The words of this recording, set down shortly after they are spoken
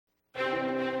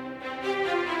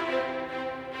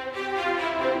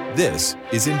This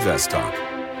is Invest Talk.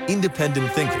 Independent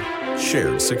thinking,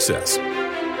 shared success.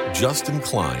 Justin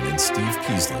Klein and Steve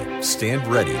Peasley stand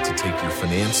ready to take your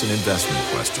finance and investment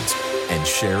questions and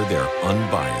share their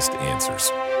unbiased answers.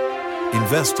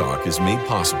 Invest Talk is made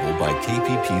possible by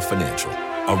KPP Financial,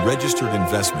 a registered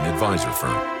investment advisor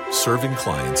firm serving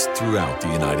clients throughout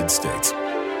the United States.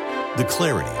 The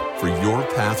clarity for your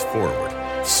path forward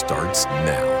starts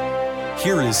now.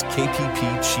 Here is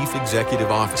KPP Chief Executive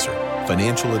Officer,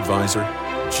 Financial Advisor,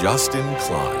 Justin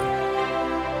Klein.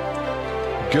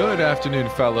 Good afternoon,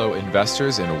 fellow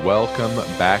investors, and welcome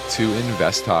back to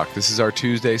Invest Talk. This is our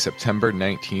Tuesday, September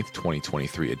 19th,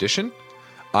 2023 edition.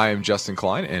 I am Justin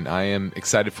Klein, and I am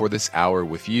excited for this hour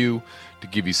with you to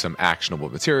give you some actionable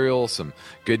material, some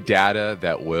good data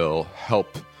that will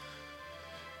help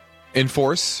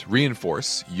reinforce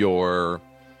your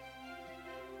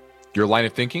line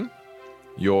of thinking,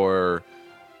 your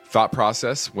thought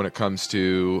process when it comes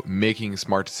to making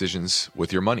smart decisions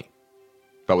with your money,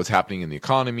 about what's happening in the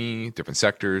economy, different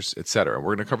sectors, etc.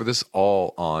 We're going to cover this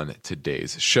all on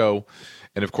today's show.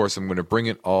 And of course, I'm going to bring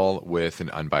it all with an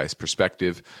unbiased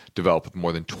perspective, developed with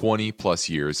more than 20 plus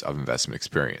years of investment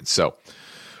experience. So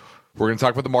we're going to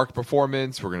talk about the market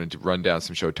performance. We're going to run down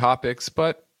some show topics.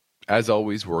 But as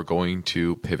always, we're going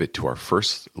to pivot to our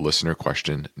first listener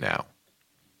question now.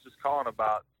 Just calling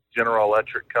about General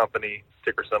Electric Company,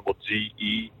 ticker symbol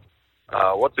GE.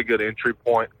 What's a good entry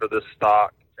point for this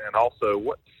stock? And also,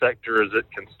 what sector is it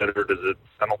considered?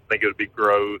 I don't think it would be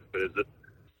growth, but is it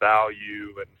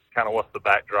value? And kind of what's the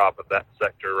backdrop of that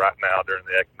sector right now during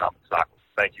the economic cycle?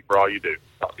 Thank you for all you do.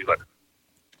 Talk to you later.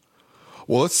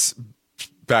 Well, let's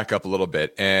back up a little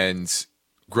bit. And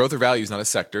growth or value is not a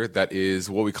sector. That is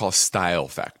what we call style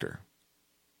factor.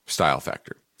 Style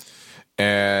factor.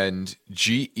 And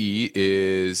GE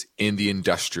is in the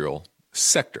industrial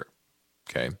sector.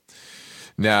 Okay.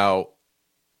 Now,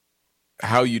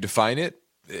 how you define it,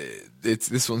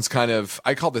 this one's kind of,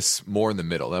 I call this more in the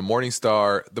middle. Now, the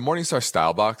Morningstar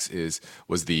style box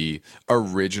was the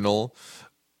original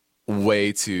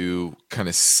way to kind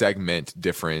of segment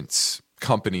different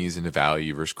companies into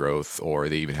value versus growth, or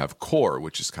they even have core,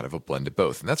 which is kind of a blend of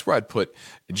both. And that's where I'd put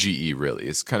GE really.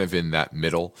 It's kind of in that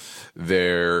middle.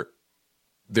 They're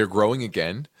growing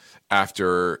again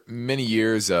after many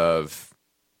years of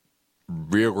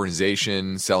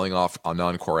reorganization, selling off on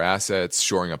non-core assets,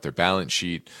 shoring up their balance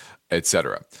sheet,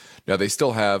 etc. Now, they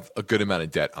still have a good amount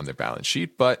of debt on their balance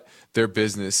sheet, but their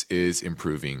business is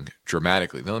improving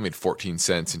dramatically. They only made 14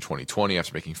 cents in 2020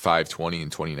 after making 5.20 in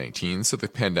 2019, so the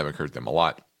pandemic hurt them a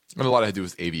lot. And a lot had to do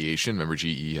with aviation. Remember,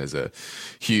 GE has a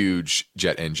huge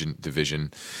jet engine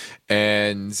division.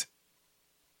 And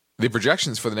the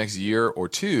projections for the next year or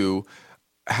two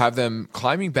have them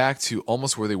climbing back to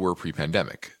almost where they were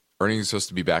pre-pandemic. Earnings are supposed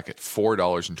to be back at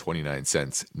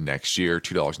 $4.29 next year,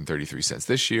 $2.33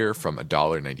 this year from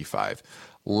 $1.95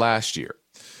 last year.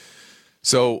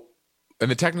 So,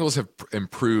 and the technicals have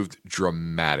improved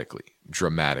dramatically.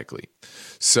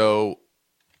 So,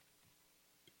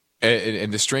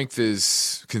 and the strength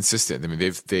is consistent. I mean,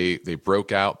 they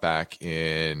broke out back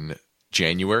in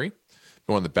January.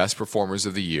 One of the best performers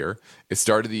of the year. It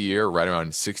started the year right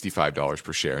around $65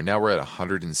 per share. Now we're at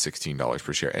 $116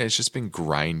 per share. And it's just been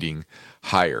grinding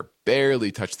higher.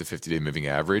 Barely touched the 50-day moving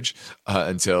average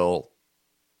until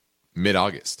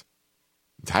mid-August.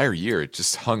 Entire year, it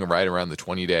just hung right around the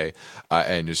 20-day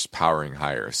and just powering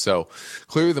higher. So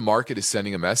clearly the market is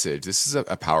sending a message. This is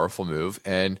a powerful move.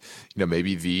 And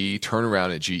maybe the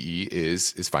turnaround at GE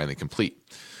is finally complete.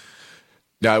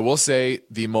 Now, I will say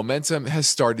the momentum has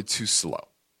started to slow.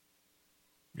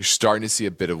 You're starting to see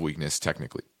a bit of weakness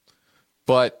technically,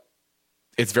 but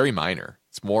it's very minor.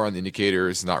 It's more on the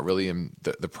indicators, not really in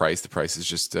the price. The price is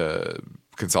just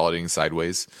consolidating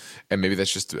sideways, and maybe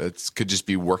it could just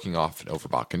be working off an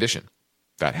overbought condition.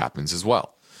 That happens as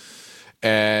well.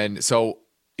 And so,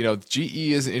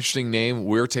 GE is an interesting name.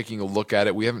 We're taking a look at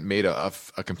it. We haven't made a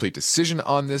complete decision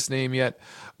on this name yet,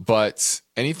 but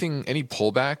any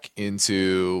pullback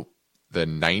into the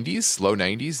 90s, low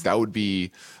 90s, that would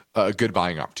be a good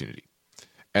buying opportunity.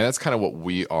 And that's kind of what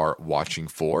we are watching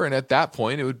for. And at that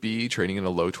point, it would be trading in a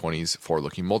low 20s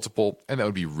forward-looking multiple, and that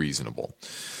would be reasonable.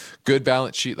 Good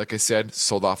balance sheet, like I said,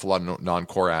 sold off a lot of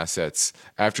non-core assets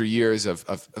after years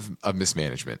of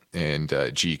mismanagement and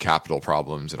GE capital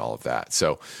problems and all of that.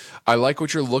 So I like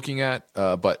what you're looking at,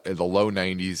 but the low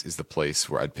 90s is the place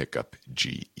where I'd pick up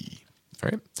GE. All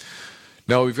right.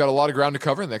 Now, we've got a lot of ground to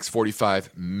cover in the next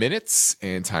 45 minutes,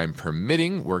 and time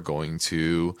permitting, we're going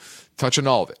to touch on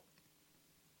all of it.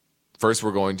 First,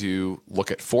 we're going to look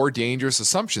at 4 dangerous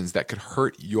assumptions that could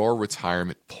hurt your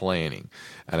retirement planning.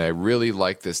 And I really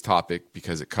like this topic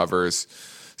because it covers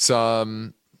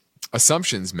some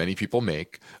assumptions many people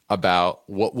make about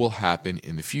what will happen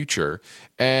in the future,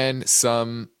 and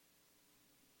some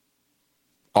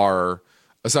are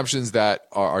assumptions that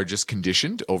are just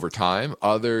conditioned over time.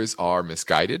 Others are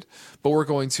misguided, but we're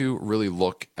going to really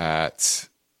look at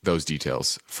those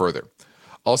details further.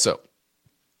 Also,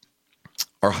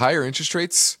 are higher interest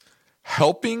rates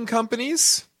helping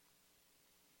companies?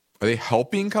 Are they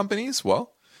helping companies?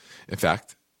 Well, in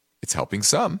fact, it's helping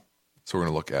some. So we're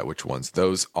going to look at which ones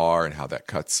those are and how that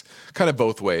cuts kind of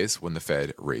both ways when the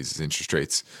Fed raises interest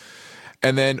rates.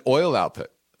 And then oil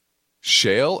output.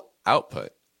 Shale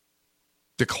output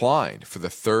declined for the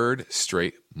third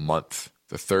straight month.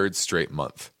 We're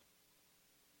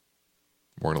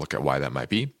going to look at why that might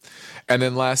be. And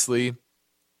then lastly,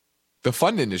 the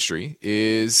fund industry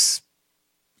is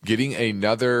getting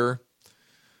another,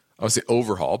 I would say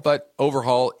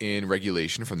overhaul in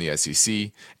regulation from the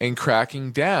SEC and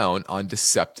cracking down on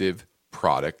deceptive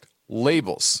product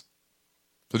labels.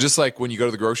 So just like when you go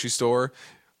to the grocery store,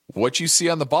 what you see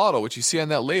on the bottle, what you see on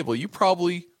that label, you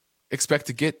probably expect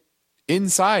to get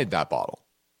inside that bottle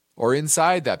or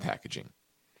inside that packaging.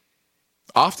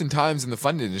 Oftentimes in the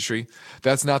fund industry,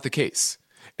 that's not the case.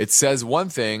 It says one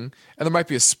thing, and there might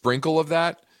be a sprinkle of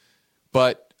that,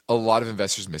 but a lot of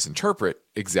investors misinterpret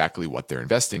exactly what they're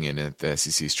investing in, and the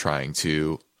SEC is trying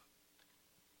to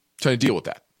deal with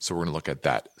that. So we're going to look at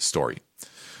that story.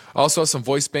 Also, some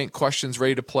voice bank questions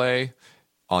ready to play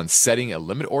on setting a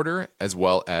limit order, as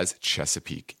well as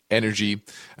Chesapeake Energy.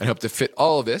 I hope to fit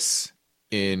all of this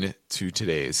into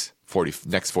today's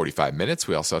next 45 minutes.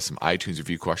 We also have some iTunes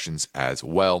review questions as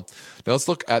well. Now let's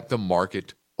look at the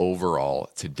market overall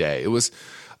today. It was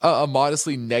a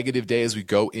modestly negative day as we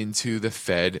go into the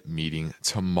Fed meeting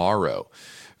tomorrow.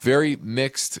 Very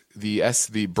mixed.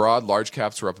 The broad large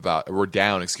caps were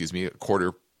down,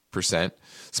 0.25%.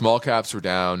 Small caps were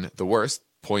down the worst,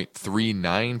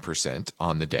 0.39%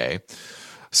 on the day.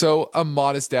 So a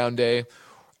modest down day,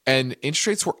 and interest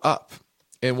rates were up.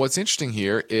 And what's interesting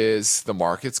here is the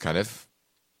market's kind of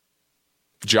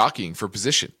jockeying for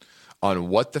position on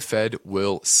what the Fed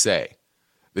will say.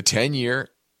 The 10-year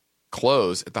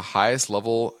close at the highest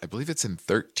level, I believe it's in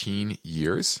 13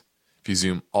 years. If you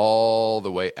zoom all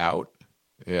the way out,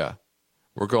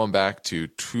 we're going back to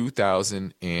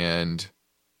 2000 and,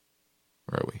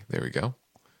 where are we? There we go.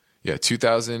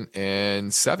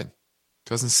 2007.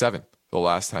 2007, the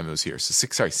last time it was here. So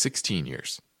 16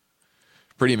 years.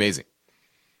 Pretty amazing.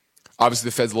 Obviously,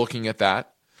 the Fed's looking at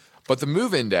that. But the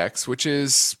MOVE index, which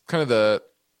is kind of the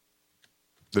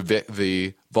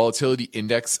volatility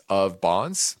index of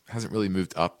bonds, hasn't really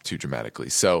moved up too dramatically.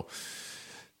 So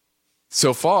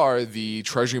far, the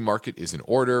Treasury market is in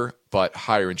order, but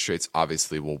higher interest rates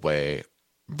obviously will weigh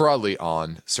broadly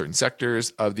on certain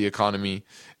sectors of the economy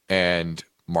and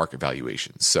market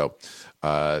valuations. So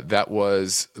that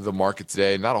was the market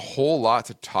today. Not a whole lot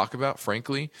to talk about,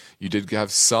 frankly. You did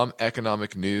have some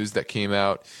economic news that came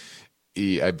out.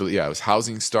 I believe, it was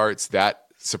housing starts. That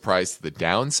surprise to the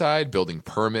downside. Building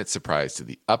permits, surprise to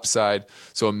the upside.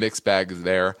 So a mixed bag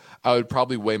there. I would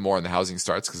probably weigh more on the housing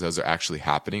starts because those are actually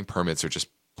happening. Permits are just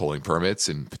pulling permits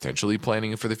and potentially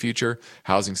planning for the future.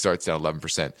 Housing starts down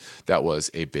 11%. That was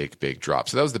a big, big drop.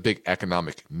 So that was the big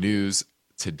economic news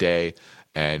today.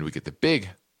 And we get the big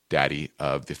daddy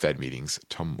of the Fed meetings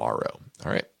tomorrow.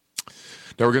 All right.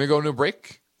 Now we're going to go into a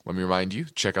break. Let me remind you,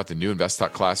 check out the new Invest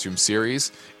Talk Classroom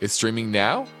series. It's streaming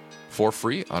now for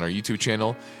free on our YouTube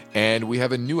channel. And we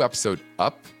have a new episode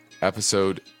up,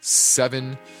 episode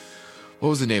 7. What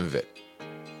was the name of it?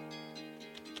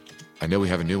 I know we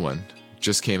have a new one.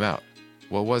 Just came out.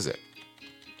 What was it?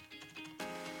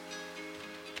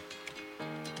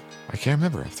 I can't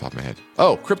remember off the top of my head.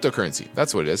 Oh, cryptocurrency.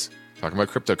 That's what it is. Talking about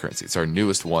cryptocurrency. It's our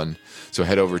newest one. So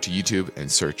head over to YouTube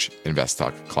and search Invest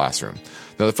Talk Classroom.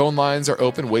 Now the phone lines are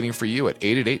open waiting for you at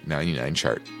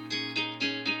 888-99-CHART.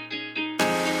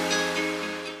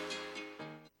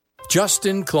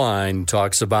 Justin Klein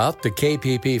talks about the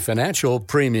KPP Financial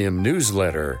Premium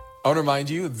Newsletter. I want to remind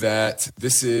you that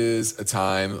this is a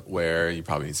time where you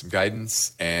probably need some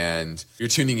guidance, and you're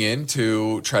tuning in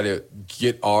to try to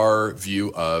get our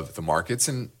view of the markets.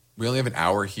 And we only have an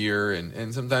hour here,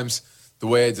 and sometimes the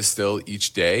way I distill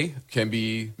each day can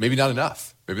be maybe not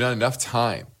enough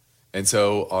time. And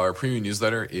so our premium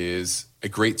newsletter is a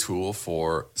great tool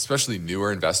for especially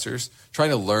newer investors trying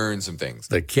to learn some things.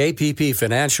 The KPP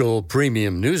Financial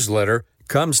Premium Newsletter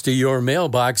comes to your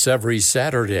mailbox every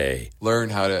Saturday. Learn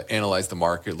how to analyze the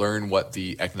market, learn what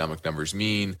the economic numbers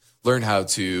mean, learn how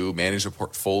to manage a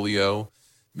portfolio,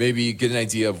 maybe get an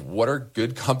idea of what are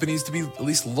good companies to be at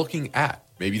least looking at.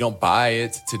 Maybe you don't buy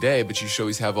it today, but you should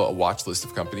always have a watch list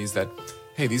of companies that,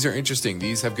 hey, these are interesting.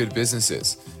 These have good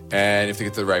businesses. And if they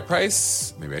get the right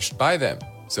price, maybe I should buy them.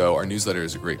 So our newsletter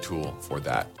is a great tool for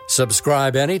that.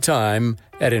 Subscribe anytime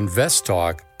at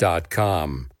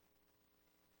investtalk.com.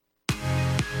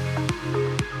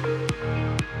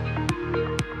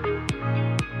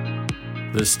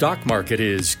 The stock market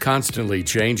is constantly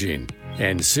changing,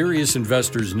 and serious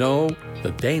investors know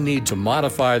that they need to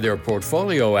modify their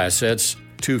portfolio assets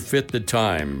to fit the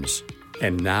times.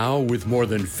 And now, with more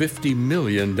than 50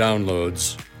 million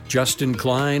downloads, Justin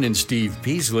Klein and Steve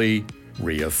Peasley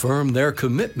reaffirm their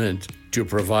commitment to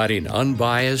providing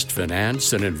unbiased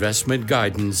finance and investment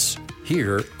guidance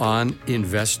here on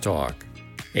Invest Talk.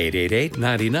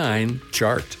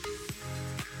 888-99-CHART.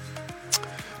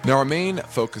 Now, our main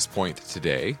focus point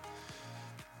today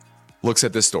looks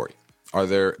at this story.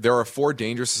 There are 4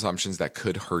 dangerous assumptions that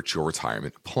could hurt your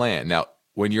retirement plan. Now,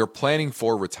 when you're planning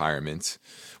for retirement,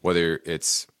 whether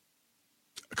it's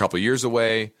a couple of years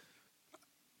away,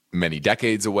 many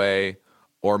decades away,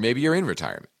 or maybe you're in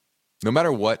retirement, no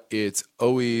matter what, it's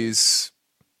always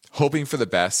hoping for the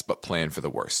best, but plan for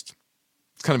the worst.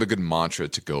 It's kind of a good mantra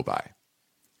to go by.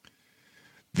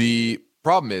 The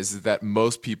problem is that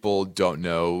most people don't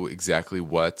know exactly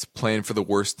what plan for the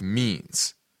worst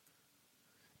means,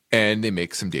 and they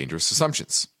make some dangerous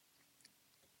assumptions.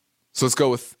 So let's go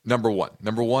with number 1.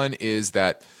 Number 1 is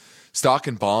that stock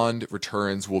and bond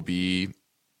returns will be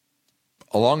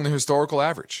along the historical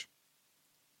average.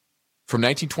 From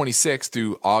 1926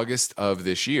 through August of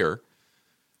this year,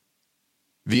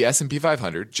 the S&P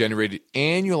 500 generated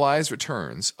annualized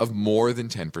returns of more than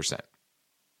 10%.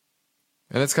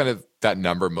 And that's kind of that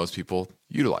number most people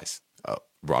utilize.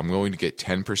 I'm going to get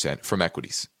 10% from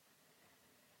equities.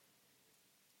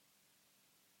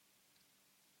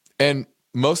 And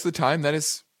most of the time, that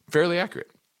is fairly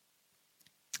accurate.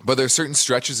 But there are certain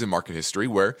stretches in market history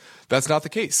where that's not the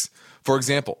case. For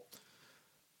example,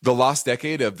 the lost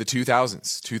decade of the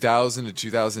 2000s, 2000 to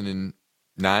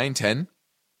 2009, 10,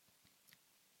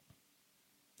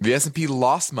 the S&P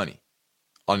lost money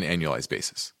on an annualized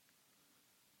basis.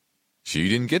 So you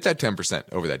didn't get that 10%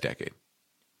 over that decade.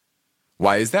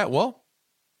 Why is that? Well,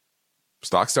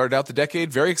 stocks started out the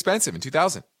decade very expensive in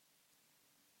 2000.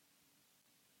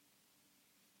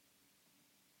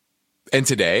 And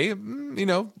today,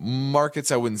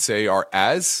 markets I wouldn't say are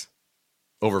as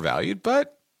overvalued,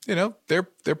 but,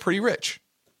 they're pretty rich.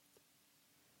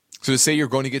 So to say you're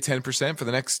going to get 10% for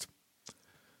the next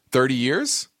 30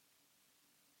 years,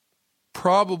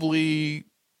 probably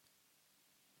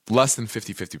less than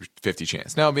 50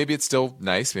 chance. Now, maybe it's still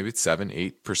nice. Maybe it's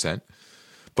 7-8%.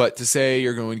 But to say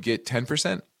you're going to get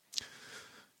 10%,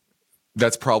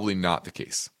 that's probably not the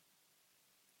case.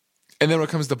 And then when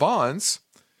it comes to bonds,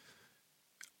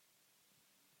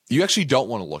 you actually don't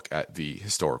want to look at the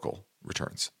historical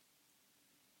returns,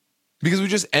 because we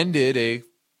just ended a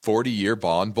 40-year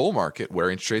bond bull market where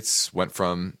interest rates went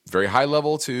from very high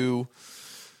level to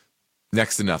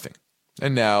next to nothing.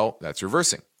 And now that's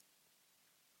reversing.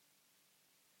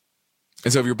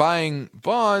 And so if you're buying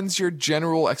bonds, your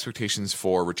general expectations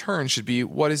for return should be,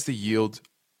 what is the yield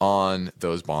on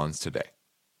those bonds today?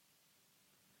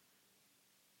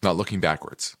 Not looking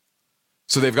backwards.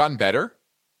 So they've gotten better,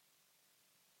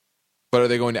 but are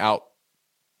they going to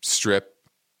outstrip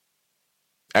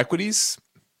equities?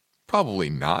 Probably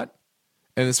not.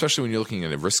 And especially when you're looking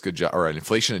at a or an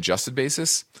inflation adjusted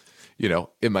basis,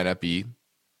 it might not be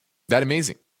that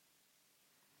amazing.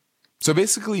 So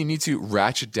basically, you need to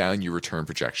ratchet down your return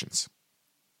projections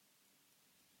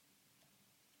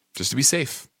just to be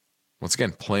safe. Once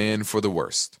again, plan for the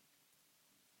worst.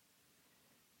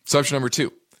 Assumption number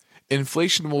 2,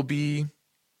 inflation will be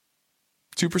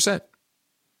 2%.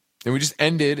 And we just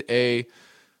ended a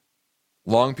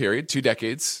long period, 2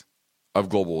 decades, of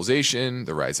globalization,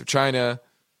 the rise of China,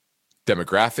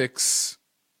 demographics,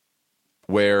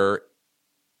 where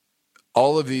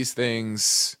all of these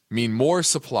things mean more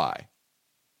supply.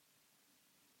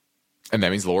 And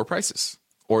that means lower prices,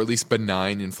 or at least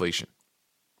benign inflation.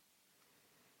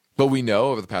 But we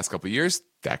know over the past couple of years,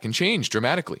 that can change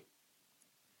dramatically.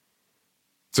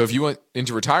 So if you went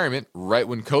into retirement right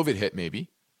when COVID hit, maybe,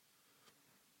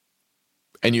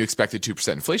 and you expected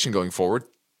 2% inflation going forward,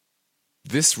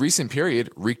 this recent period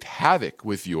wreaked havoc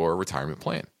with your retirement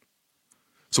plan.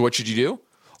 So what should you do?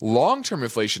 Long-term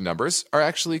inflation numbers are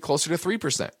actually closer to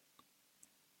 3%.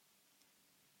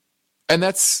 And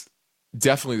that's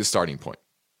definitely the starting point.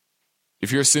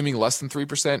 If you're assuming less than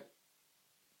 3%,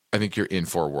 I think you're in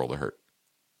for a world of hurt.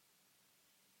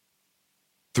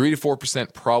 3 to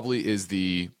 4% probably is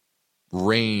the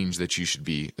range that you should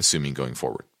be assuming going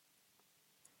forward.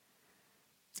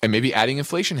 And maybe adding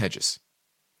inflation hedges.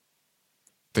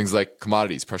 Things like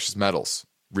commodities, precious metals,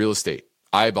 real estate,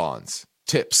 I-bonds,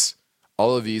 TIPS.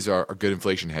 All of these are good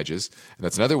inflation hedges. And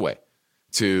that's another way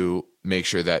to make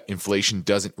sure that inflation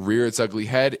doesn't rear its ugly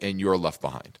head and you're left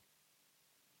behind.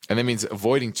 And that means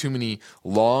avoiding too many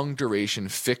long duration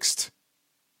fixed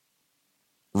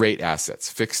rate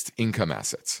assets, fixed income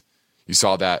assets. You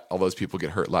saw that all those people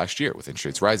get hurt last year with interest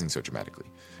rates rising so dramatically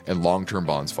and long-term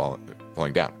bonds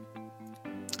falling down.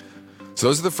 So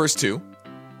those are the first two.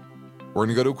 We're going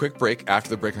to go to a quick break. After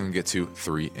the break, I'm going to get to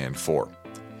 3 and 4.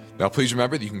 Now, please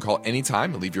remember that you can call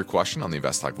anytime and leave your question on the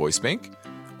InvestTalk Voice Bank.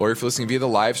 Or if you're listening via the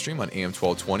live stream on AM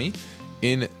 1220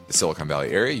 in the Silicon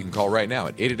Valley area, you can call right now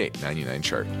at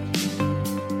 888-99-CHART.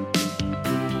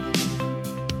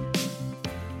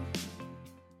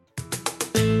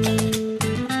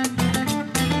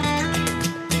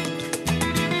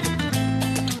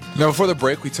 Now, before the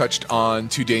break, we touched on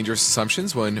two dangerous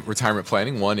assumptions when retirement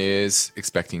planning. One is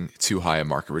expecting too high a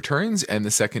market returns, and the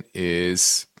second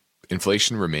is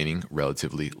inflation remaining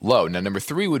relatively low. Now, number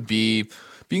 3 would be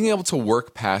being able to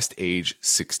work past age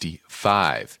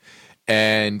 65.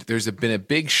 And there's been a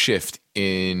big shift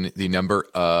in the number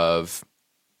of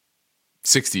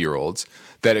 60-year-olds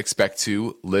that expect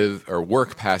to live or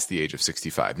work past the age of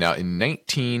 65. Now, in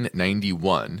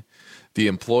 1991, the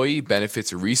Employee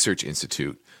Benefits Research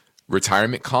Institute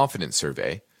Retirement Confidence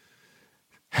Survey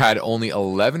had only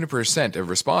 11% of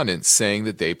respondents saying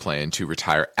that they plan to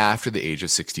retire after the age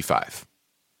of 65.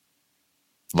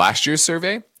 Last year's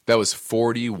survey, that was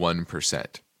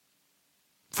 41%.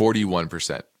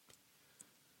 41%.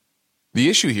 The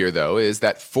issue here, though, is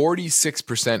that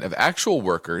 46% of actual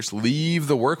workers leave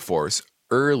the workforce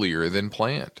earlier than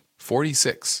planned.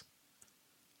 46%.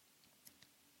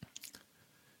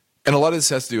 And a lot of this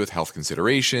has to do with health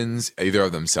considerations, either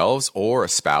of themselves or a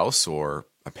spouse or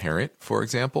a parent, for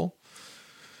example.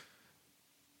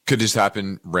 Could just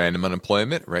happen random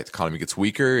unemployment, right? The economy gets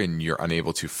weaker and you're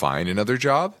unable to find another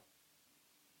job.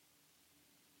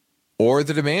 Or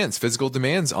the demands, physical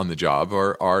demands on the job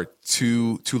are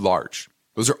too large.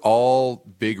 Those are all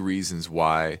big reasons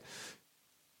why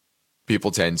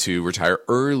people tend to retire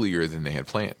earlier than they had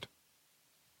planned.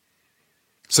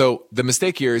 So the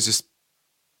mistake here is just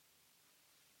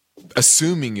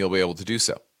assuming you'll be able to do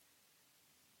so.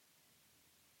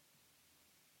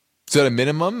 So at a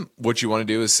minimum, what you want to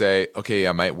do is say, okay,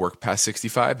 I might work past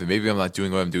 65, but maybe I'm not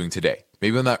doing what I'm doing today.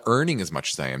 Maybe I'm not earning as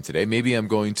much as I am today. Maybe I'm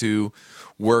going to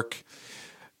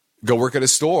go work at a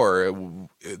store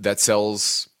that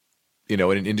sells, in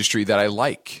an industry that I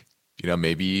like.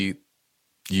 Maybe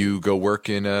you go work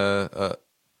in a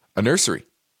nursery,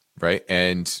 right?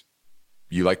 And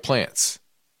you like plants,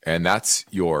 and that's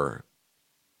your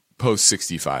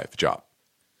post-65 job.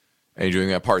 And you're doing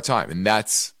that part-time, and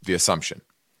that's the assumption.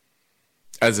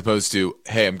 As opposed to,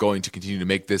 hey, I'm going to continue to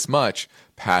make this much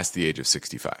past the age of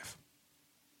 65.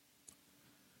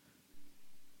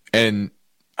 And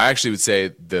I actually would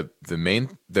say the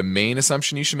main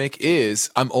assumption you should make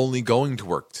is I'm only going to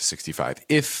work to 65.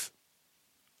 If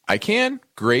I can,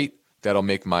 great. That'll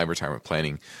make my retirement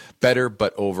planning better,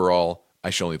 but overall,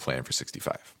 I should only plan for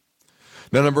 65.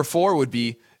 Now, number 4 would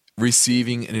be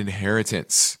receiving an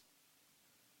inheritance.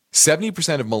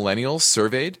 70% of millennials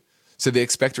surveyed said they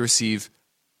expect to receive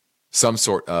some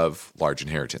sort of large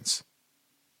inheritance,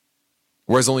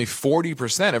 whereas only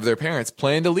 40% of their parents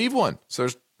plan to leave one. So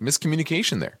there's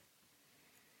miscommunication there.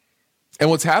 And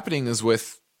what's happening is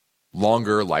with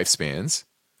longer lifespans,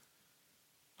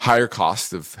 higher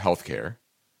costs of healthcare,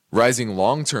 rising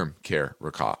long-term care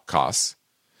costs,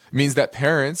 means that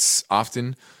parents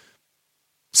often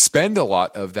spend a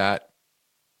lot of that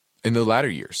in the latter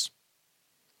years.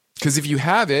 Because if you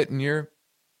have it in your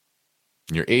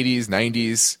 80s,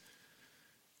 90s,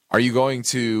 are you going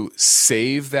to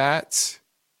save that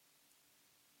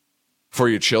for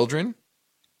your children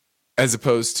as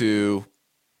opposed to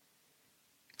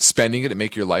spending it to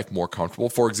make your life more comfortable?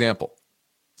 For example,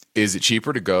 is it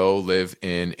cheaper to go live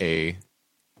in a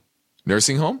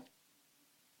nursing home?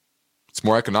 It's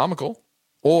more economical.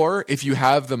 Or if you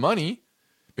have the money,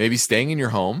 maybe staying in your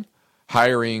home,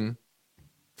 hiring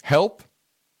help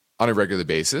on a regular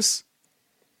basis,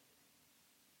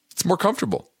 it's more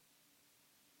comfortable.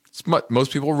 It's what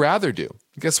most people rather do.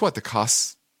 And guess what? The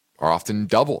costs are often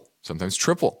double, sometimes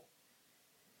triple.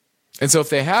 And so if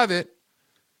they have it,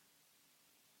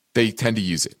 they tend to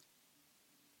use it.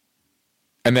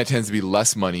 And that tends to be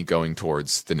less money going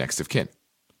towards the next of kin.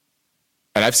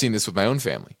 And I've seen this with my own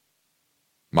family.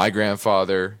 My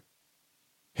grandfather,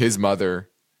 his mother,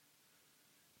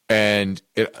 And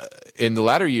in the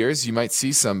latter years, you might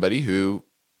see somebody who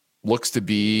looks to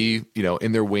be,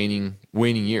 in their waning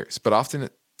years, but often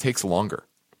it takes longer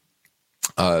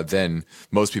than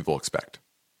most people expect.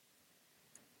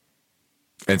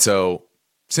 And so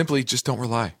simply just don't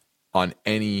rely on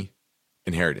any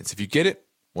inheritance. If you get it,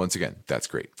 once again, that's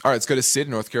great. All right, let's go to Sid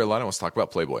in North Carolina. Let's talk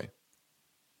about Playboy.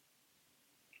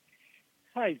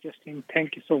 Hi, Justin.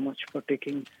 Thank you so much for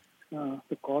taking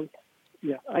the call.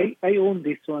 Yeah, I own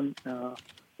this one.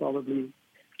 Probably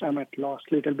I'm at loss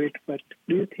a little bit, but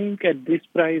do you think at this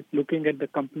price, looking at the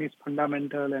company's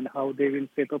fundamental and how they will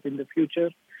set up in the future,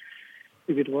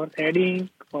 is it worth adding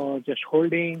or just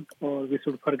holding, or we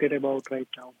should forget about right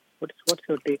now? What's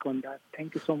your take on that?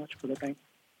 Thank you so much for the time.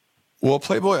 Well,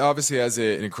 Playboy obviously has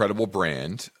an incredible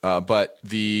brand, but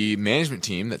the management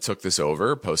team that took this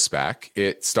over post-SPAC,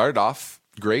 it started off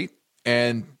great,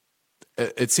 and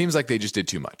it seems like they just did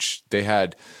too much. They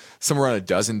had somewhere around a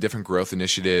dozen different growth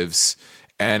initiatives,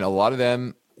 and a lot of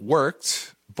them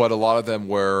worked, but a lot of them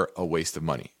were a waste of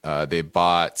money. They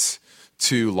bought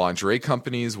 2 lingerie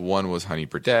companies. One was Honey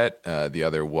Birdette. The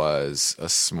other was a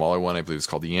smaller one, I believe it was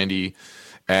called Yandy.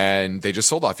 And they just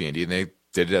sold off Yandy, and they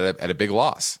did it at a big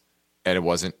loss. And it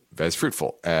wasn't as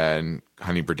fruitful. And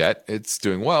Honey Birdette, it's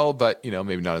doing well, but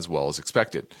maybe not as well as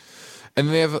expected. And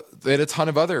they had a ton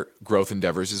of other growth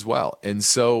endeavors as well. And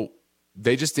so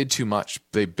they just did too much.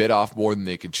 They bit off more than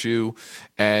they could chew,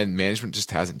 and management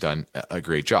just hasn't done a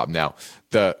great job. Now,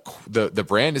 the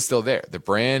brand is still there. The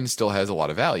brand still has a lot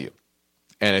of value.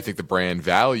 And I think the brand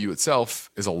value itself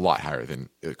is a lot higher than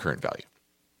the current value.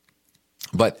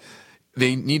 But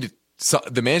they need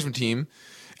the management team,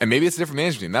 and maybe it's a different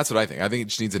management team. That's what I think. I think it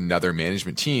just needs another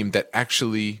management team that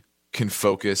actually can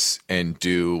focus and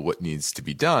do what needs to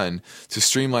be done to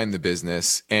streamline the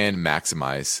business and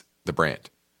maximize the brand.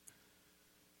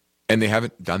 And they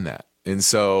haven't done that. And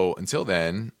so until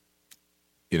then,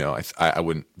 I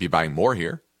wouldn't be buying more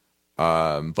here.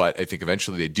 But I think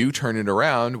eventually they do turn it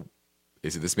around.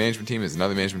 Is it this management team? Is it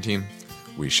another management team?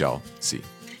 We shall see.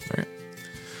 All right.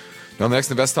 Now, the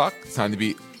next Invest Talk,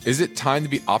 is it time to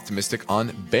be optimistic on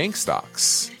bank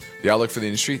stocks? The outlook for the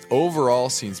industry overall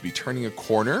seems to be turning a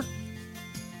corner,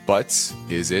 but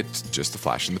is it just a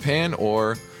flash in the pan,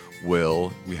 or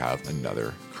will we have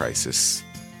another crisis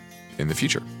in the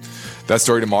future? That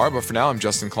story tomorrow, but for now, I'm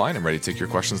Justin Klein. I'm ready to take your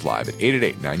questions live at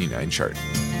 888-99-CHART.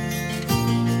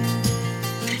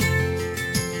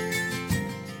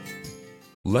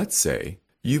 Let's say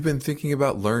you've been thinking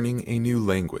about learning a new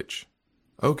language.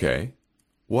 Okay,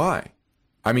 why?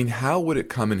 I mean, how would it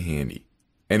come in handy?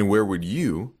 And where would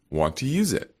you want to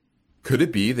use it? Could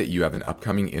it be that you have an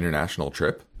upcoming international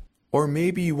trip? Or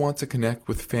maybe you want to connect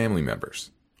with family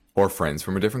members or friends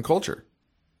from a different culture?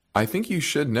 I think you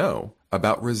should know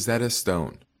about Rosetta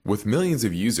Stone. With millions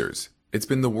of users, it's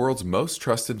been the world's most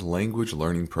trusted language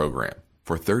learning program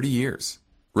for 30 years.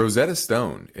 Rosetta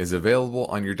Stone is available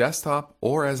on your desktop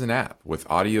or as an app with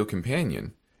Audio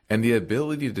Companion and the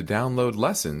ability to download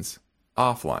lessons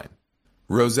offline.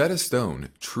 Rosetta Stone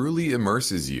truly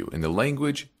immerses you in the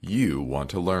language you want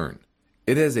to learn.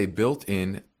 It has a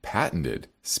built-in, patented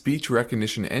speech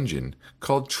recognition engine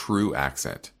called True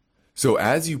Accent. So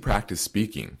as you practice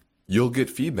speaking, you'll get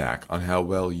feedback on how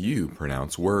well you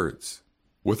pronounce words.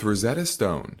 With Rosetta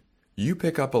Stone, you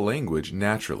pick up a language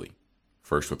naturally,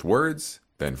 first with words,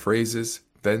 then phrases,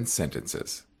 then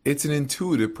sentences. It's an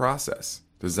intuitive process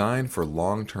designed for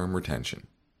long-term retention.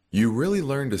 You really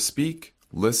learn to speak,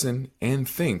 listen, and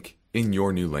think in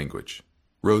your new language.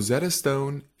 Rosetta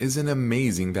Stone is an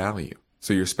amazing value,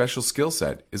 so your special skill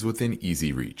set is within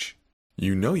easy reach.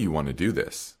 You know you want to do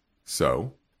this,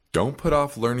 so don't put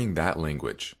off learning that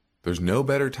language. There's no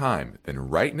better time than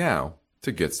right now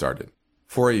to get started.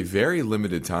 For a very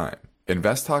limited time,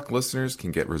 InvestTalk listeners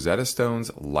can get Rosetta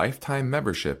Stone's lifetime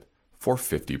membership for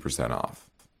 50% off.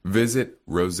 Visit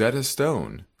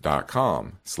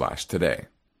rosettastone.com/today.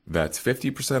 That's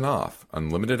 50% off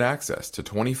unlimited access to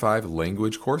 25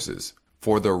 language courses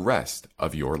for the rest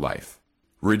of your life.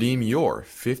 Redeem your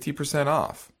 50%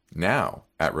 off now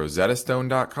at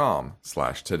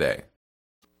rosettastone.com/today.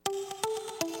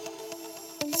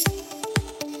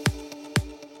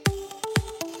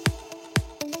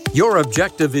 Your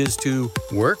objective is to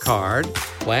work hard,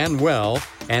 plan well,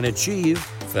 and achieve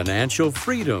financial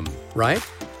freedom, right?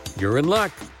 You're in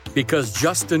luck, because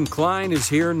Justin Klein is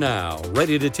here now,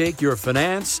 ready to take your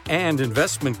finance and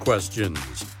investment questions.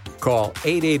 Call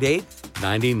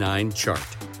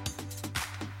 888-99-CHART.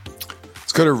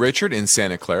 Let's go to Richard in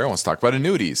Santa Clara. Let's talk about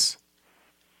annuities.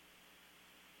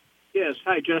 Yes.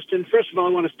 Hi, Justin. First of all,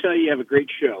 I want to tell you have a great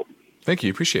show. Thank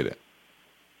you. Appreciate it.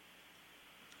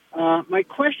 My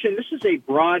question, this is a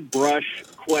broad brush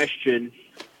question,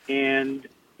 and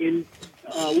in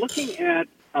looking at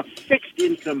a fixed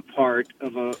income part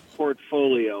of a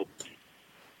portfolio,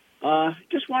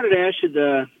 just wanted to ask you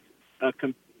to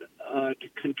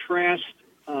contrast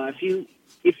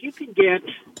if you can get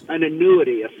an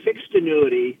annuity, a fixed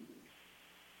annuity,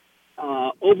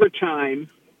 over time.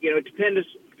 It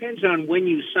depends on when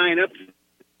you sign up,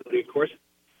 of course.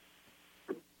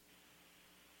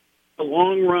 A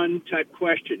long run type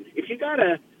question. If you got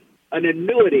an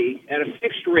annuity at a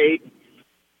fixed rate,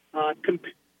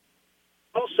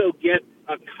 also get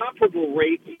a comparable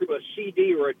rate through a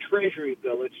CD or a treasury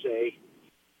bill, let's say,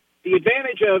 the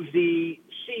advantage of the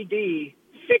CD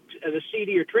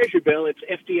or treasury bill, it's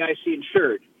FDIC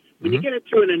insured. When you get it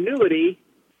through an annuity,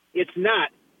 it's not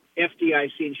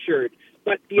FDIC insured.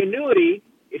 But the annuity,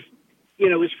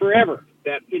 is forever,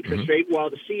 that interest rate, while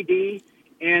the CD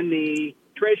and the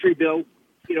treasury bill,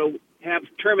 have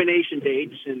termination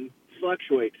dates and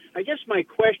fluctuate. I guess my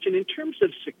question, in terms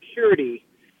of security,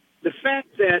 the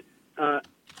fact that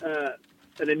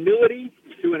an annuity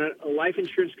through a life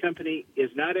insurance company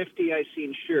is not FDIC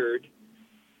insured,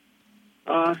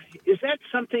 is that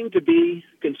something to be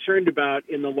concerned about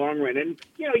in the long run? And,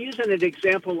 using an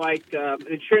example like an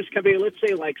insurance company, let's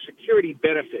say like Security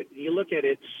Benefit, you look at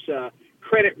its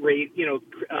credit rate,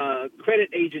 credit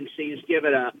agencies give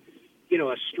it a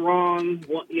strong,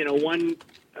 one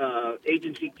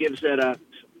agency gives it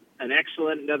an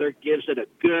excellent, another gives it a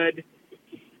good.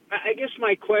 I guess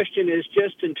my question is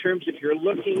just in terms of you're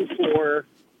looking for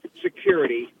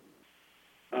security,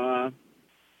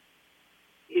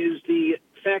 is the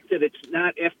fact that it's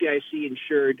not FDIC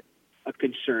insured a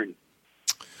concern?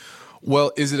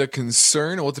 Well, is it a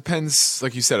concern? Well, it depends,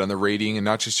 like you said, on the rating, and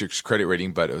not just your credit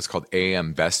rating, but it was called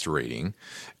AM Best rating,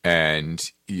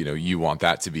 and you want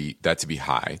that to be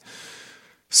high.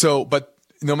 So, but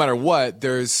no matter what,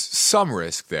 there's some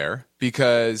risk there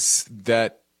because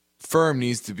that firm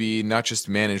needs to be not just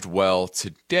managed well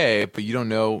today, but you don't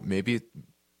know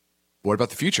what about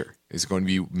the future? Is it going to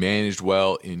be managed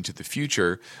well into the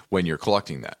future when you're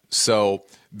collecting that? So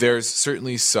there's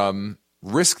certainly some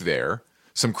risk there.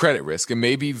 Some credit risk. It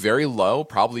may be very low,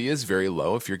 probably is very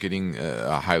low if you're getting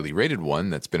a highly rated one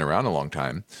that's been around a long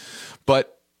time.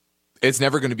 But it's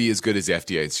never going to be as good as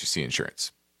FDIC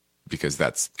insurance because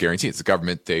that's guaranteed. It's the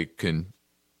government. They can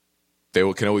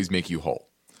always make you whole.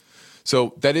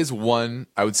 So that is one,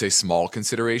 I would say, small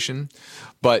consideration.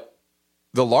 But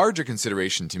the larger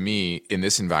consideration to me in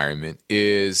this environment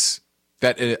is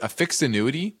that a fixed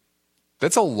annuity,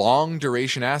 that's a long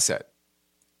duration asset,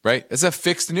 right? It's a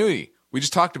fixed annuity. We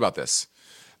just talked about this,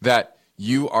 that's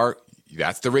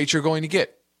the rate you're going to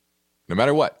get no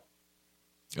matter what,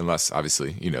 unless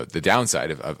obviously, the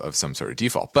downside of some sort of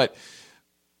default. But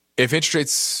if interest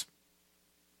rates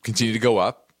continue to go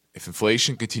up, if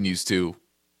inflation continues to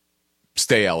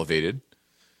stay elevated,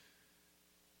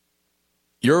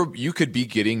 you could be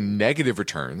getting negative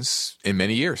returns in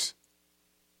many years.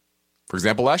 For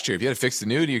example, last year, if you had a fixed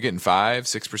annuity, you're getting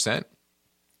 5-6%.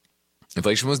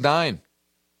 Inflation was 9%.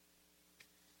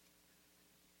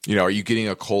 Are you getting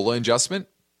a COLA adjustment?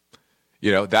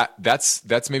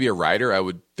 That's maybe a rider I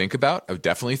would think about. I would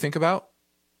definitely think about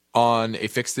on a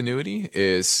fixed annuity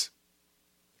is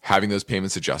having those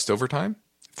payments adjust over time.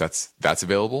 If that's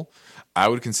available, I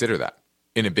would consider that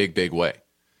in a big, big way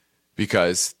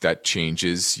because that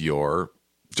changes your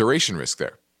duration risk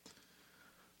there.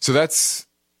 So that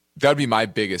would be my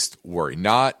biggest worry,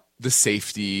 not the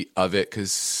safety of it,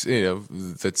 because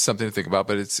that's something to think about,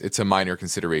 but it's a minor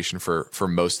consideration for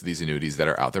most of these annuities that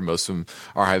are out there. Most of them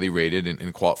are highly rated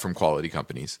and from quality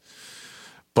companies,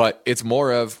 but it's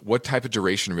more of what type of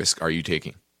duration risk are you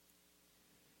taking?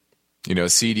 A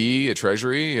CD, a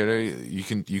treasury, you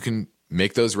can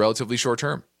make those relatively short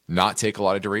term, not take a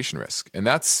lot of duration risk, and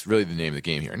that's really the name of the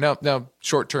game here. Now,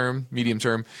 short term, medium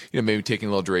term, maybe taking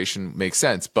a little duration makes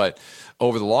sense, but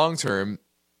over the long term,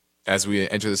 as we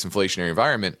enter this inflationary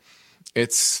environment,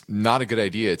 it's not a good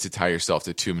idea to tie yourself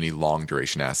to too many long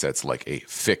duration assets like a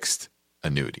fixed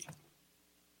annuity.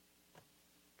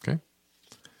 Okay.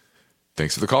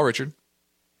 Thanks for the call, Richard.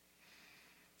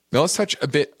 Now let's touch a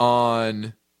bit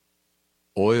on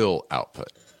oil output.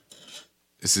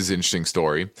 This is an interesting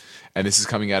story, and this is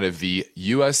coming out of the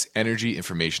U.S. Energy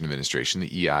Information Administration,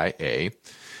 the EIA.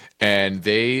 And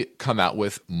they come out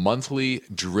with monthly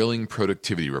drilling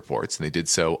productivity reports, and they did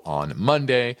so on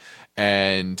Monday.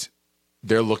 And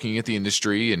they're looking at the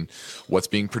industry and what's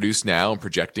being produced now and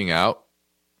projecting out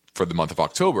for the month of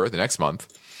October, the next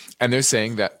month. And they're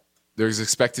saying that there's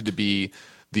expected to be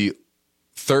the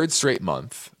third straight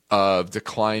month of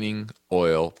declining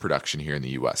oil production here in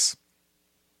the U.S.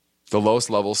 The lowest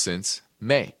level since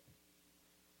May.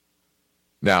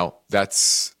 Now,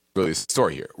 that's really the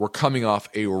story here. We're coming off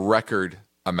a record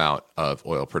amount of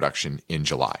oil production in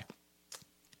July.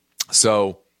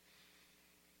 So,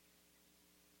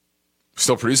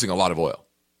 still producing a lot of oil.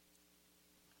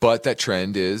 But that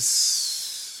trend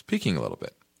is peaking a little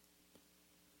bit.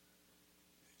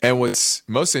 And what's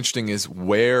most interesting is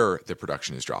where the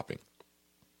production is dropping.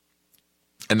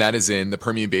 And that is in the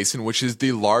Permian Basin, which is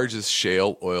the largest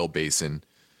shale oil basin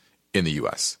in the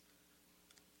U.S.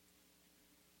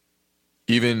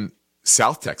 Even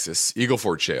South Texas, Eagle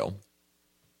Ford Shale,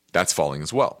 that's falling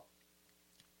as well.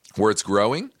 Where it's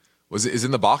growing is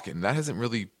in the Bakken. That hasn't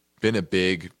really been a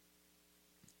big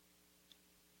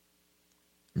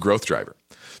growth driver.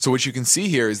 So what you can see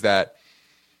here is that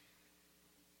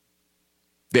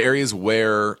the areas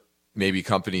where maybe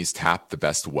companies tap the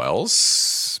best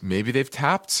wells, maybe they've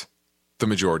tapped the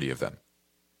majority of them.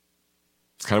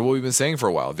 It's kind of what we've been saying for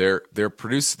a while. They're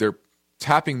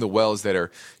tapping the wells that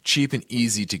are cheap and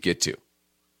easy to get to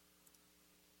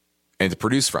and to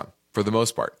produce from, for the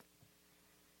most part.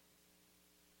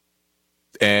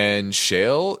 And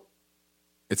shale,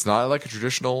 it's not like a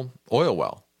traditional oil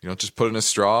well. You don't just put in a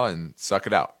straw and suck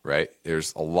it out, right?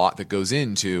 There's a lot that goes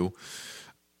into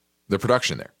the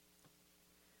production there.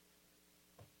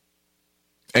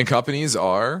 And companies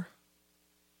are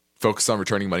focused on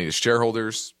returning money to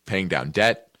shareholders, paying down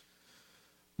debt,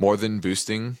 more than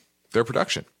boosting their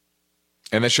production.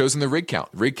 And that shows in the rig count.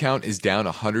 Rig count is down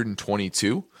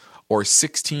 122 or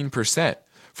 16%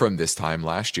 from this time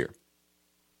last year.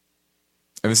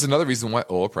 And this is another reason why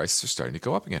oil prices are starting to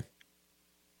go up again.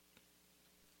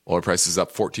 Oil prices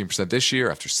up 14% this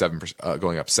year after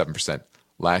going up 7%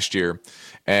 last year.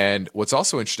 And what's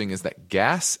also interesting is that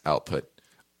gas output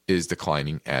is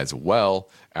declining as well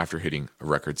after hitting a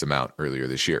records amount earlier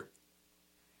this year.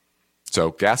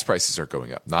 So gas prices are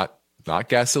going up, not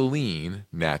gasoline,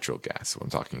 natural gas, what I'm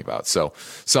talking about. So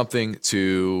something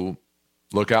to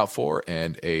look out for.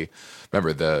 And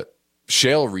remember, the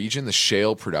shale region, the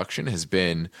shale production has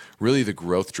been really the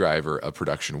growth driver of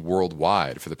production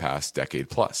worldwide for the past decade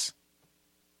plus.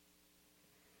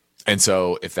 And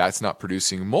so if that's not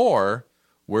producing more,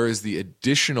 where is the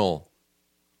additional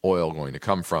oil going to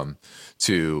come from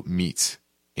to meet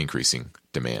increasing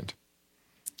demand?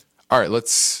 All right,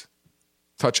 let's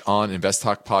touch on Invest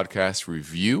Talk podcast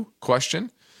review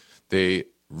question.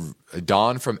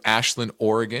 Don from Ashland,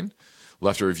 Oregon,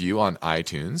 left a review on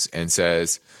iTunes and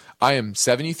says, I am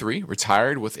 73,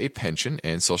 retired with a pension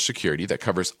and Social Security that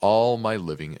covers all my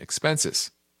living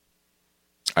expenses.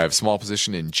 I have a small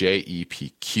position in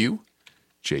JEPQ,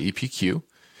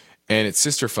 and its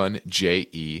sister fund,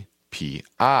 JEPI.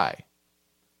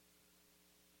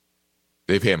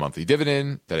 They pay a monthly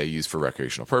dividend that I use for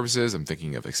recreational purposes. I'm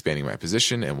thinking of expanding my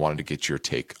position and wanted to get your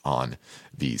take on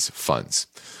these funds.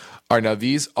 All right, now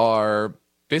these are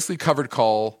basically covered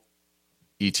call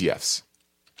ETFs.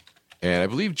 And I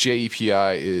believe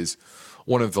JEPI is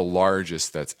one of the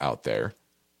largest that's out there. I'm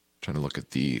trying to look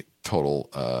at the total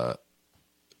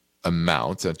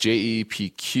amount.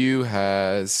 JEPQ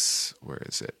has, where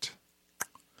is it?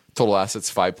 Total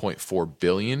assets, $5.4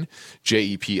 billion.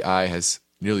 JEPI has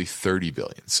nearly $30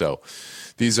 billion. So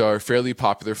these are fairly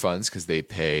popular funds because they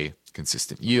pay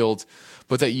consistent yield,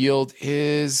 but that yield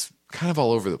is kind of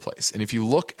all over the place. And if you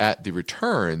look at the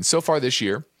returns so far this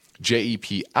year,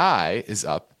 JEPI is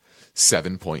up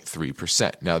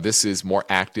 7.3%. Now, this is more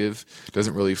active,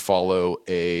 doesn't really follow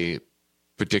a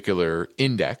particular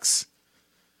index.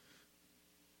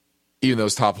 Even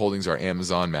those top holdings are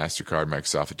Amazon, MasterCard,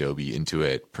 Microsoft, Adobe,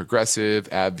 Intuit, Progressive,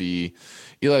 AbbVie,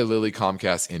 Eli Lilly,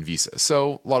 Comcast, and Visa.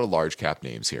 So a lot of large cap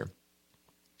names here.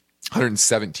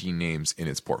 117 names in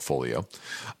its portfolio.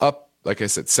 Up, like I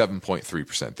said,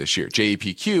 7.3% this year.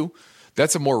 JEPQ,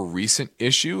 that's a more recent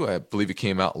issue. I believe it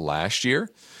came out last year.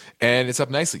 And it's up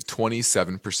nicely,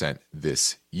 27%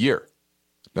 this year.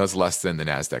 Now, it's less than the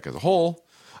NASDAQ as a whole.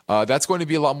 That's going to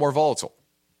be a lot more volatile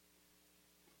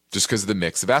just because of the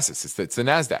mix of assets. It's the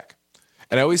NASDAQ.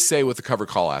 And I always say with the cover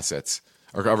call assets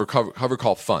or cover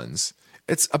call funds,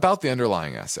 it's about the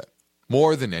underlying asset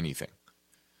more than anything.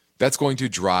 That's going to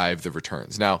drive the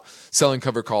returns. Now, selling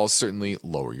cover calls certainly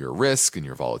lower your risk and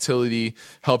your volatility,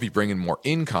 help you bring in more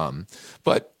income.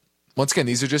 But once again,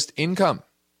 these are just income.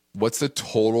 What's the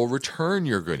total return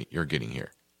you're getting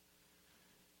here?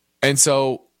 And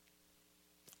so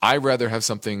I'd rather have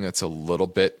something that's a little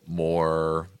bit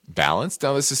more balanced.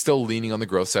 Now, this is still leaning on the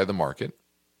growth side of the market.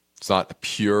 It's not a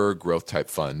pure growth type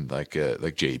fund like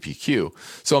JEPQ.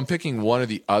 So I'm picking one or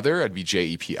the other. I'd be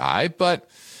JEPI, but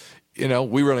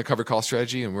we run a covered call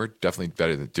strategy, and we're definitely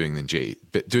better than doing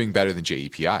better than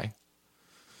JEPI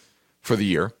for the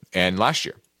year and last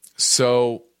year.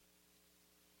 So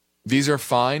these are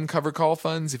fine covered call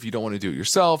funds if you don't want to do it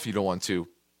yourself, you don't want to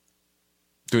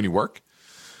do any work.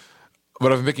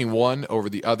 But if I'm picking one over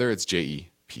the other, it's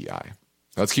JEPI.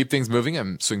 Let's keep things moving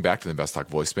and swing back to the Invest Talk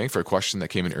voice bank for a question that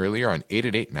came in earlier on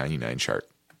 888-99 chart.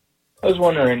 I was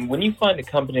wondering, when you find a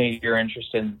company you're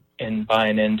interested in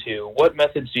buying into, what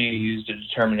methods do you use to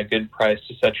determine a good price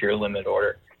to set your limit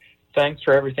order? Thanks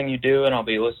for everything you do, and I'll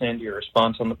be listening to your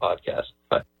response on the podcast.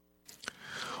 Bye.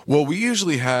 Well, we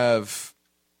usually have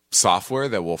software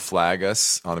that will flag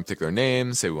us on a particular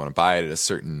name, say we want to buy it at a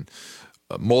certain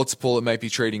multiple it might be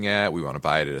trading at, we want to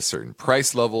buy it at a certain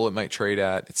price level it might trade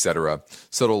at, etc.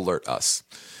 So it'll alert us.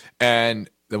 And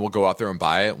then we'll go out there and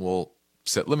buy it. We'll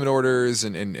set limit orders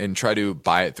and try to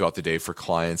buy it throughout the day for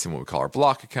clients in what we call our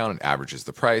block account, and averages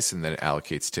the price, and then it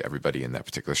allocates to everybody in that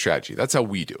particular strategy. That's how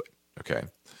we do it. Okay.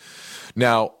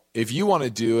 Now, if you want to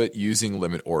do it using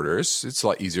limit orders, it's a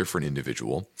lot easier for an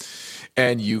individual,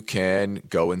 and you can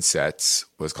go and set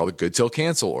what's called a good till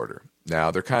cancel order.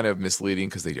 Now, they're kind of misleading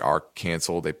because they are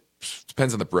canceled. It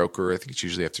depends on the broker. I think it's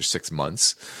usually after 6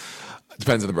 months. It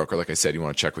depends on the broker. Like I said, you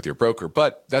want to check with your broker,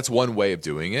 but that's one way of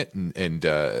doing it and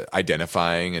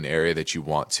identifying an area that you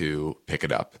want to pick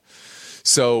it up.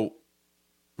 So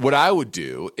what I would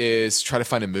do is try to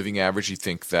find a moving average you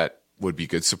think that would be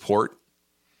good support.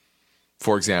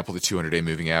 For example, the 200-day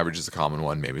moving average is a common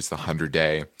one. Maybe it's the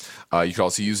 100-day. You could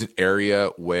also use an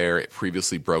area where it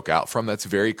previously broke out from. That's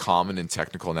very common in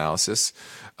technical analysis.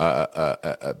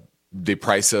 The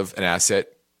price of an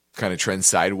asset kind of trends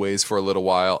sideways for a little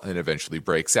while and eventually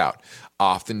breaks out.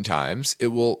 Oftentimes, it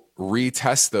will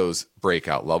retest those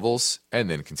breakout levels and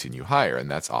then continue higher, and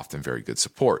that's often very good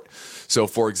support. So,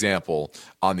 for example,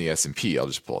 on the S&P, I'll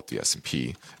just pull up the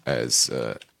S&P as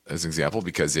an example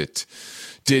because it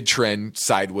did trend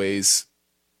sideways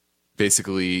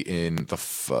basically in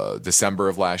the December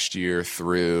of last year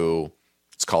through,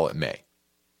 let's call it May.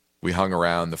 We hung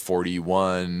around the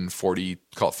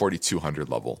 4,200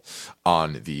 level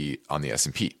on the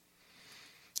S&P.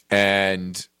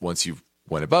 And once you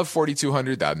went above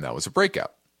 4,200, that was a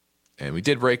breakout. And we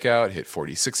did break out, hit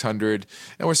 4,600,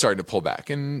 and we're starting to pull back.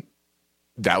 And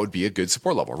that would be a good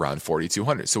support level around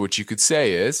 4,200. So what you could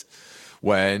say is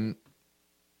when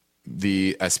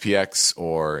the SPX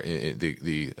or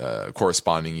the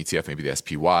corresponding ETF, maybe the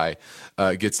SPY,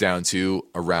 gets down to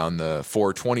around the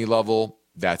 420 level,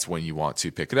 that's when you want to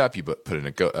pick it up. You put in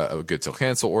a good till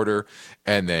cancel order,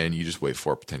 and then you just wait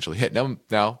for it potentially hit.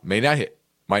 Now may not hit,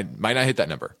 might not hit that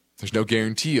number. There's no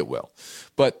guarantee it will,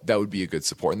 but that would be a good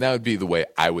support, and that would be the way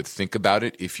I would think about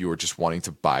it. If you were just wanting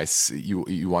to buy,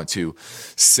 you want to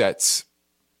set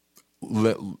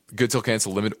good till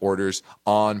cancel limit orders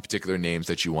on particular names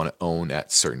that you want to own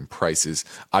at certain prices.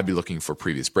 I'd be looking for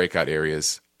previous breakout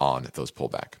areas on those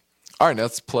pullback. All right, now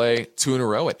let's play two in a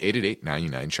row at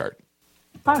 888-99 chart.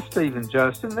 Hi, Steve and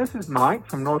Justin. This is Mike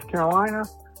from North Carolina.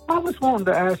 I was wanting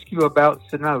to ask you about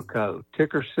Sunoco,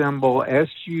 ticker symbol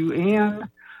SUN.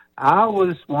 I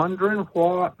was wondering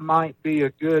what might be a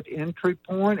good entry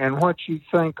point and what you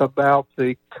think about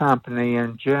the company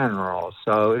in general.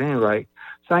 So at any rate,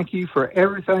 thank you for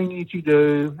everything that you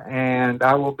do, and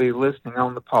I will be listening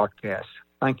on the podcast.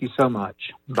 Thank you so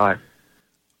much. Bye.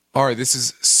 All right, this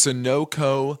is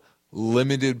Sunoco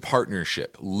limited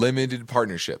partnership,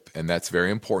 and that's very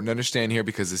important to understand here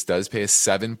because this does pay a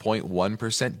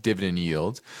 7.1% dividend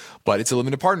yield, but it's a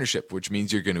limited partnership, which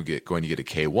means you're going to get a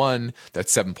K1. That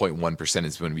 7.1%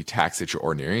 is going to be taxed at your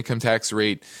ordinary income tax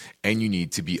rate, and you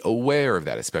need to be aware of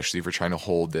that, especially if you're trying to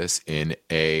hold this in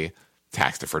a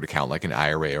tax-deferred account like an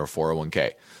IRA or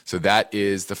 401k. So that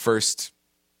is the first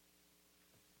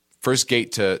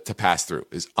gate to pass through,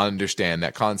 is understand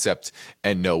that concept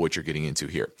and know what you're getting into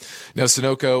here. Now,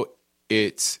 Sunoco,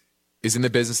 it is in the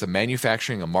business of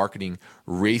manufacturing and marketing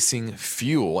racing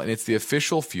fuel, and it's the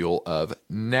official fuel of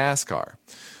NASCAR.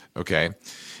 Okay.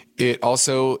 It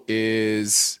also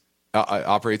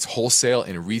operates wholesale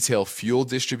and retail fuel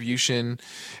distribution,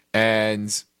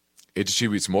 and it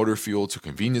distributes motor fuel to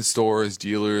convenience stores,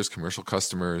 dealers, commercial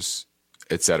customers,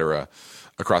 etc.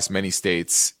 Across many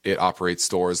states. It operates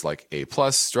stores like A+,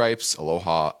 Stripes,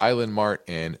 Aloha, Island Mart,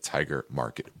 and Tiger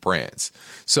Market brands.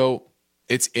 So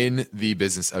it's in the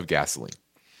business of gasoline.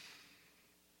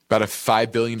 About a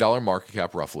 $5 billion market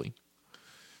cap, roughly.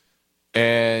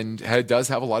 And it does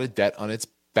have a lot of debt on its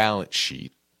balance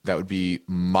sheet. That would be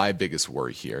my biggest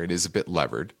worry here. It is a bit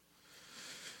levered.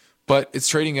 But it's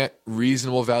trading at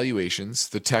reasonable valuations.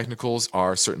 The technicals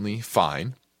are certainly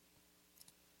fine.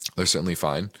 They're certainly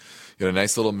fine. You got a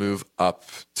nice little move up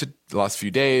to the last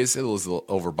few days. It was a little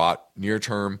overbought near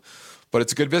term, but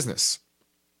it's a good business.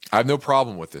 I have no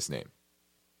problem with this name.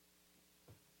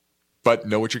 But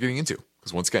know what you're getting into,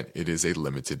 because once again, it is a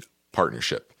limited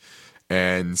partnership.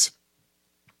 And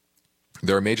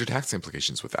there are major tax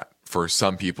implications with that for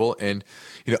some people. And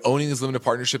owning these limited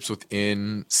partnerships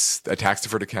within a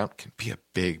tax-deferred account can be a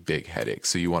big, big headache.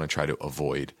 So you want to try to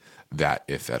avoid that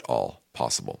if at all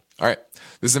possible. All right,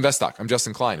 this is InvestTalk. I'm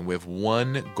Justin Klein. We have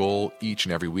one goal each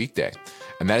and every weekday,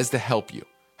 and that is to help you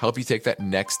take that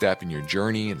next step in your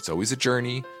journey. And it's always a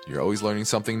journey. You're always learning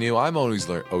something new. I'm always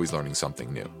learning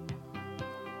something new.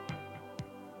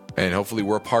 And hopefully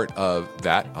we're a part of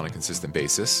that on a consistent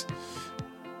basis.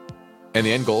 And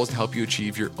the end goal is to help you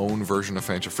achieve your own version of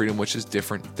financial freedom, which is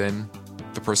different than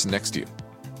the person next to you.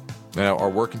 Now, our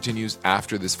work continues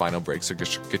after this final break, so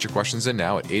get your questions in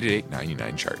now at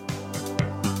 888-99-CHART.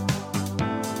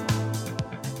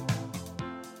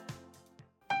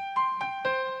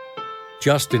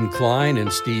 Justin Klein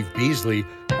and Steve Peasley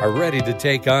are ready to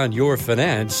take on your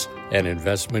finance and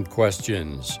investment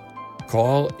questions.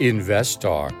 Call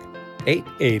InvestTalk,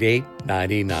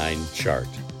 888-99-CHART.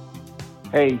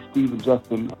 Hey, Steve and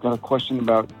Justin. I've got a question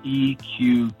about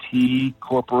EQT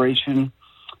Corporation.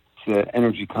 It's an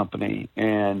energy company,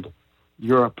 and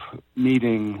Europe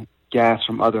needing gas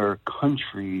from other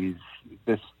countries.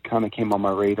 This kind of came on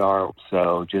my radar,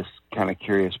 so just kind of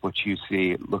curious what you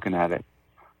see looking at it.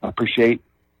 I appreciate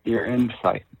your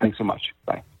insight. Thanks so much.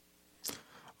 Bye.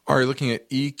 All right, looking at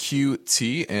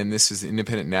EQT, and this is an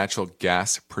independent natural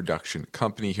gas production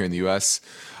company here in the U.S.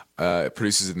 It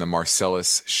produces in the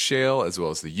Marcellus Shale as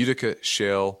well as the Utica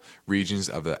Shale regions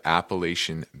of the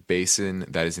Appalachian Basin.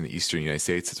 That is in the eastern United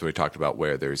States. That's what we talked about,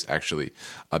 where there's actually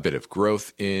a bit of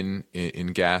growth in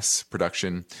gas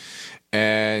production.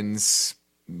 And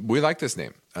we like this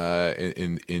name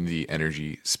in the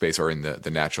energy space, or in the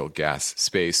natural gas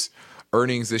space.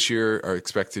 Earnings this year are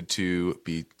expected to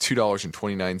be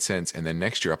 $2.29, and then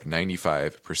next year up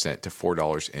 95% to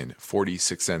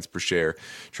 $4.46 per share,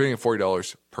 trading at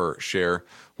 $40 per share,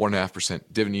 1.5%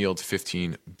 dividend yield,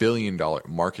 $15 billion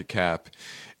market cap,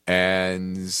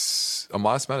 and a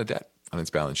modest amount of debt on its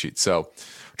balance sheet. So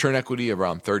return equity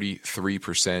around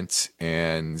 33%,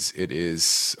 and it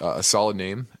is a solid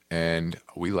name, and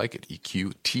we like it.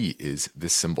 EQT is the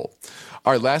symbol.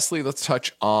 All right, lastly, let's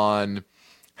touch on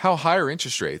how higher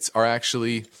interest rates are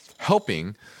actually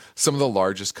helping some of the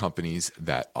largest companies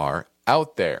that are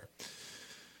out there.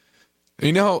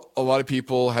 You know, a lot of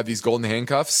people have these golden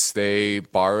handcuffs. They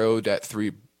borrowed at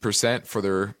 3% for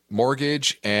their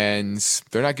mortgage, and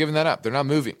they're not giving that up. They're not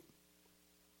moving.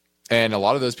 And a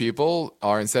lot of those people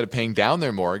are, instead of paying down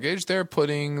their mortgage, they're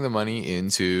putting the money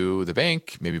into the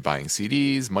bank, maybe buying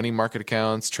CDs, money market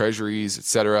accounts, treasuries,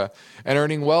 etc., and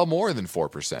earning well more than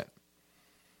 4%.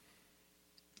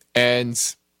 And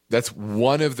that's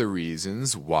one of the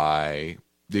reasons why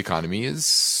the economy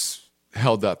is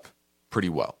held up pretty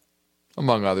well,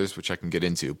 among others, which I can get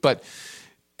into. But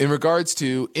in regards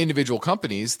to individual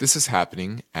companies, this is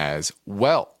happening as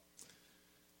well.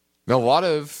 Now, a lot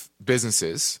of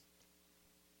businesses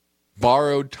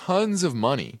borrowed tons of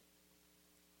money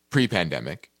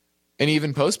pre-pandemic and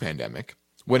even post-pandemic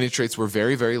when interest rates were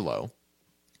very, very low,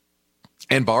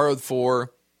 and borrowed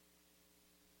for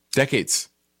decades.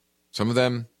 Some of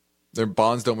them, their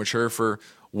bonds don't mature for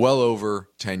well over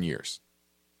 10 years.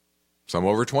 Some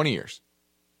over 20 years.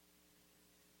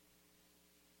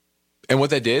 And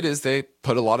what they did is they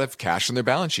put a lot of cash on their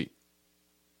balance sheet,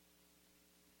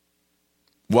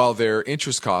 while their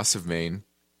interest costs have remained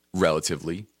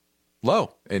relatively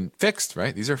low and fixed,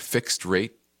 right? These are fixed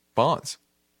rate bonds.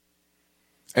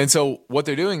 And so what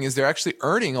they're doing is they're actually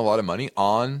earning a lot of money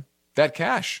on that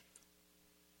cash.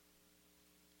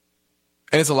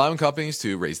 And it's allowing companies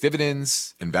to raise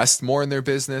dividends, invest more in their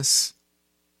business,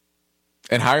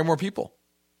 and hire more people,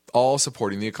 all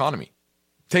supporting the economy.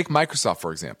 Take Microsoft,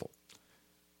 for example.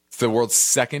 It's the world's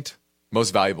second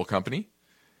most valuable company,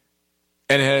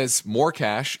 and it has more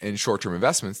cash and short-term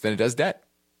investments than it does debt.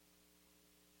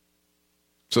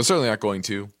 So it's certainly not going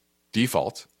to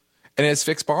default. And it has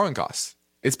fixed borrowing costs.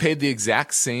 It's paid the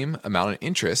exact same amount of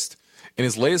interest in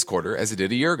its latest quarter as it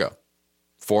did a year ago,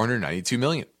 $492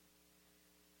 million.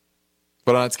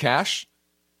 But on its cash,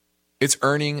 it's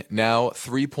earning now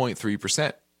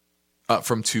 3.3%, up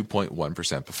from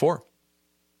 2.1% before.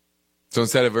 So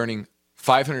instead of earning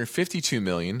 $552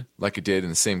 million like it did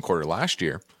in the same quarter last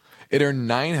year, it earned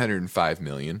 $905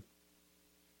 million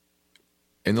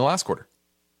in the last quarter.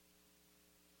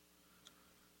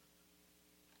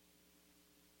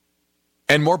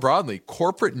 And more broadly,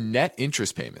 corporate net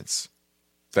interest payments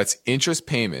that's interest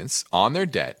payments on their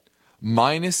debt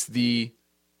minus the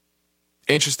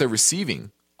interest they're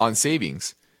receiving on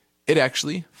savings, it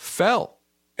actually fell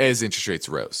as interest rates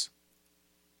rose.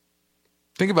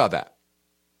 Think about that.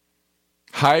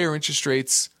 Higher interest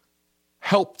rates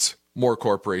helped more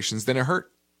corporations than it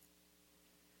hurt.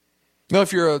 Now,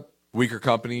 if you're a weaker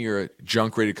company, you're a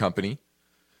junk-rated company,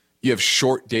 you have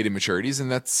short dated maturities,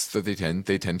 and that's what they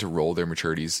tend to roll their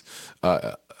maturities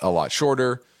a lot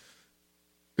shorter.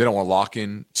 They don't want to lock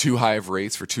in too high of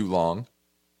rates for too long.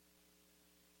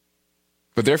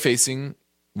 But they're facing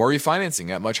more refinancing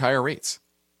at much higher rates.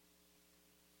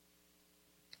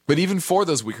 But even for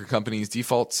those weaker companies,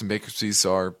 defaults and bankruptcies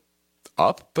are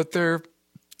up, but they're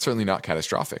certainly not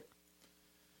catastrophic.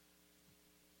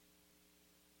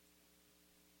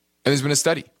 And there's been a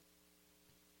study.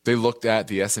 They looked at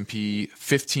the S&P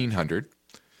 1500,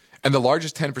 and the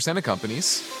largest 10% of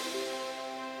companies,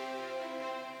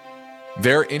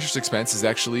 their interest expense is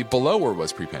actually below where it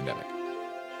was pre-pandemic.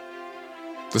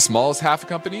 The smallest half of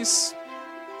companies,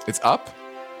 it's up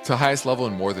to the highest level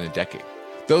in more than a decade.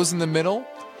 Those in the middle,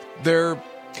 they're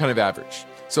kind of average.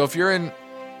 So if you're in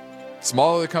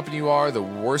smaller the company you are, the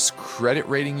worse credit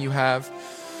rating you have,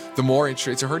 the more interest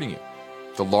rates are hurting you.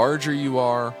 The larger you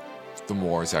are, the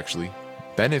more it's actually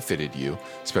benefited you,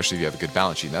 especially if you have a good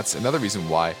balance sheet. And that's another reason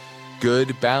why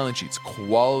good balance sheets,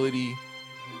 quality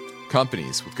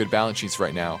companies with good balance sheets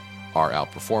right now are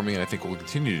outperforming, and I think will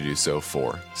continue to do so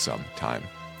for some time.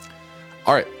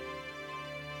 All right.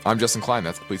 I'm Justin Klein.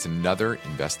 That completes another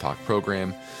Invest Talk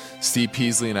program. Steve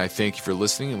Peasley and I thank you for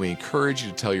listening, and we encourage you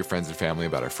to tell your friends and family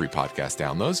about our free podcast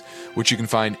downloads, which you can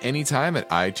find anytime at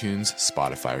iTunes,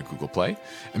 Spotify, or Google Play.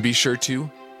 And be sure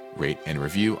to rate and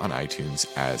review on iTunes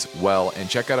as well. And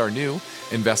check out our new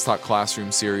Invest Talk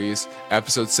Classroom series.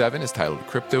 Episode 7 is titled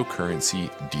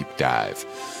Cryptocurrency Deep Dive.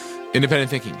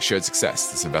 Independent thinking, shared success.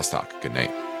 This is Invest Talk. Good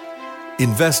night.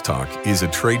 Invest Talk is a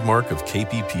trademark of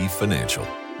KPP Financial.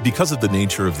 Because of the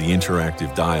nature of the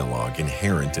interactive dialogue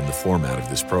inherent in the format of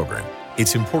this program,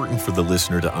 it's important for the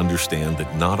listener to understand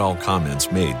that not all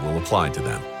comments made will apply to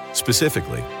them.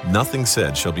 Specifically, nothing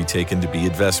said shall be taken to be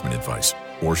investment advice,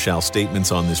 or shall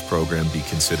statements on this program be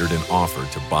considered an offer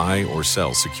to buy or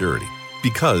sell security.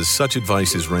 Because such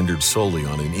advice is rendered solely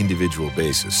on an individual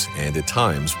basis and at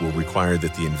times will require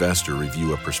that the investor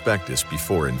review a prospectus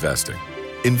before investing.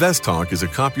 Invest Talk is a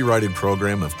copyrighted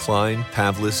program of Klein,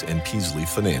 Pavlis, and Peasley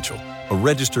Financial, a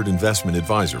registered investment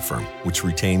advisor firm which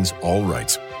retains all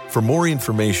rights. For more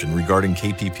information regarding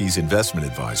KPP's investment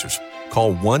advisors,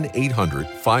 call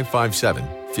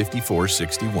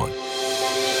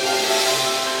 1-800-557-5461.